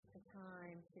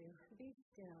Be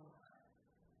still.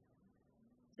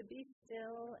 To be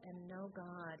still and know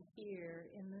God here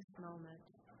in this moment.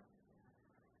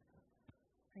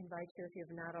 I invite you, if you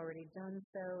have not already done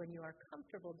so and you are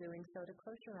comfortable doing so, to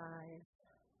close your eyes.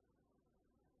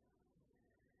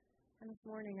 And this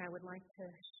morning I would like to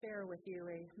share with you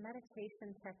a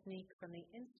meditation technique from the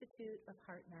Institute of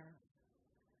HeartMath,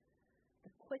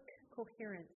 the quick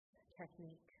coherence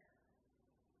technique.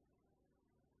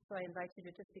 So I invite you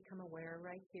to just become aware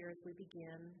right here as we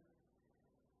begin.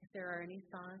 If there are any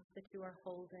thoughts that you are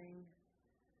holding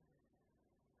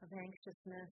of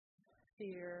anxiousness,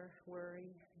 fear,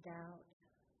 worry, doubt,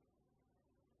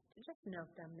 to just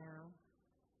note them now.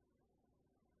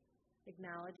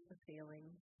 Acknowledge the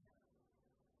feelings.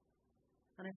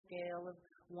 On a scale of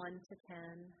 1 to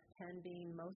 10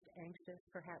 being most anxious,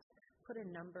 perhaps put a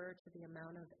number to the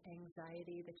amount of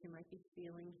anxiety that you might be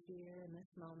feeling here in this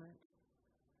moment.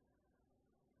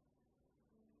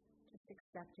 Just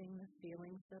accepting the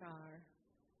feelings that are.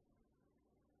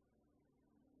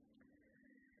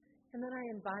 And then I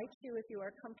invite you, if you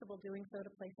are comfortable doing so,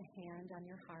 to place a hand on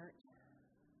your heart.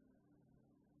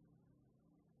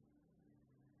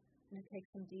 And to take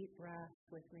some deep breaths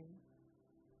with me.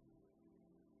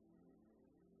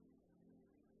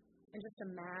 And just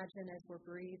imagine as we're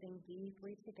breathing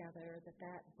deeply together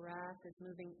that breath is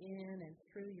moving in and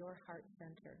through your heart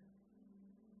center.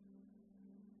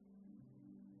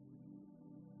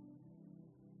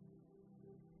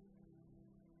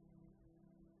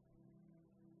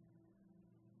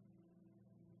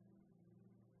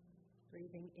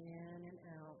 Breathing in and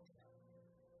out.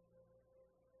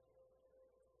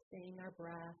 Seeing our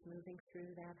breath moving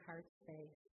through that heart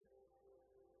space.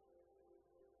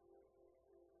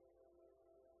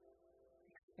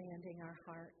 Expanding our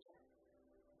heart.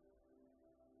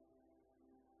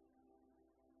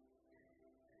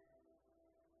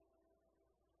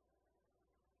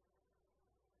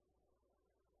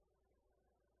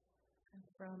 And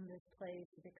from this place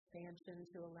of expansion,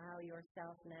 to allow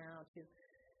yourself now to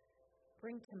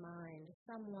bring to mind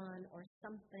someone or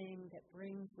something that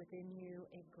brings within you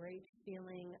a great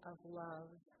feeling of love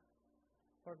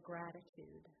or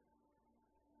gratitude.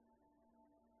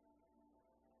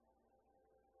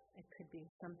 It could be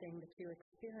something that you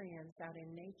experience out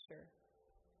in nature.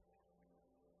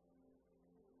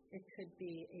 It could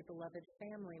be a beloved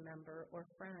family member or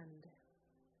friend.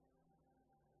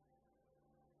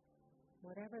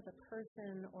 Whatever the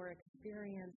person or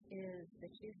experience is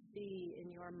that you see in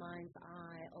your mind's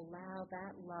eye, allow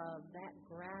that love, that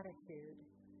gratitude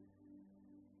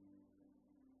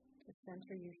to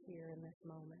center you here in this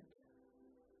moment.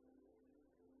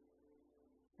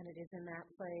 And it is in that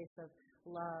place of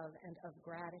love and of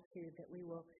gratitude that we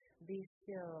will be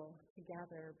still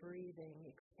together, breathing,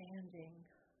 expanding.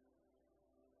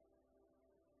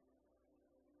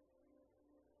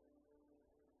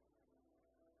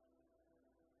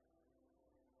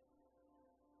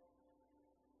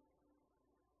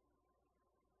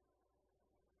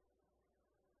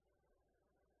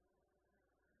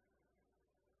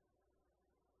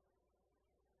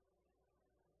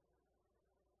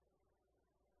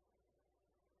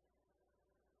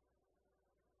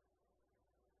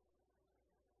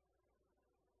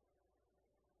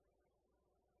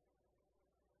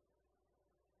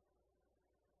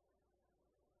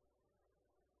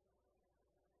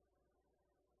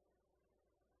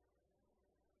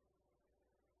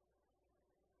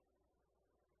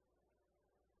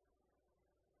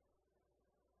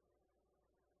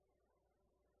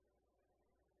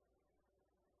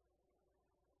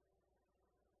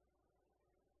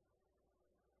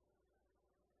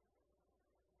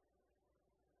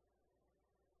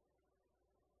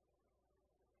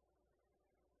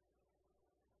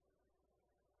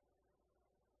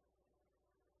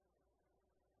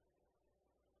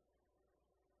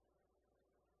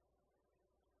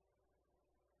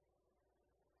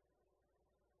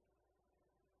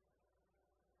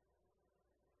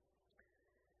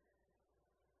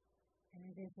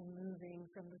 And it is in moving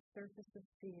from the surface of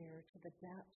fear to the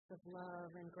depths of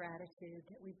love and gratitude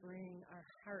that we bring our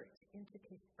heart into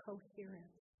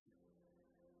coherence,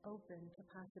 open to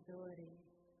possibility,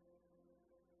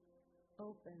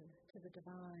 open to the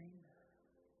divine,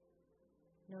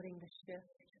 noting the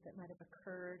shift that might have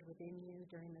occurred within you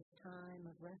during this time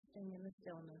of resting in the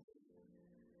stillness.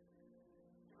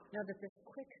 Know that this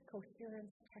quick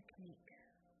coherence technique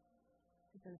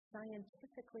has been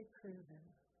scientifically proven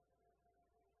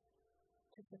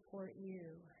to support you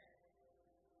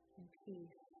in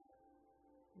peace,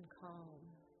 in calm,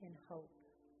 in hope,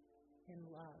 in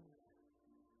love,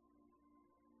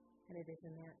 And it is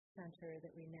in that center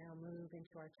that we now move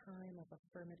into our time of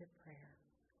affirmative prayer.